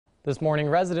This morning,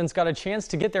 residents got a chance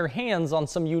to get their hands on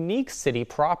some unique city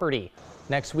property.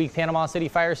 Next week, Panama City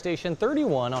Fire Station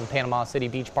 31 on Panama City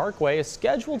Beach Parkway is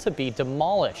scheduled to be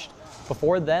demolished.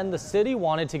 Before then, the city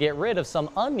wanted to get rid of some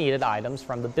unneeded items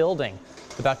from the building.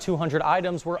 About 200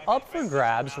 items were up for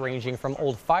grabs, ranging from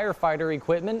old firefighter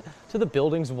equipment to the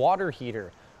building's water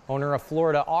heater. Owner of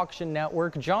Florida Auction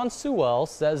Network, John Sewell,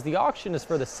 says the auction is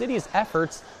for the city's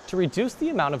efforts to reduce the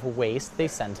amount of waste they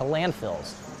send to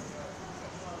landfills.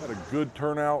 Had a good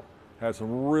turnout, had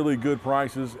some really good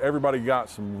prices. Everybody got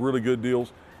some really good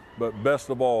deals, but best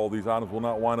of all, these items will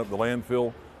not wind up the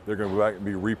landfill. They're going to go back and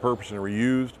be repurposed and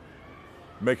reused,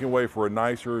 making way for a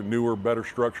nicer, newer, better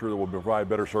structure that will provide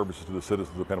better services to the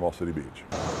citizens of Panama City Beach.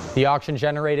 The auction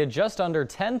generated just under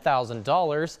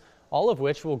 $10,000, all of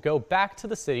which will go back to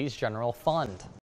the city's general fund.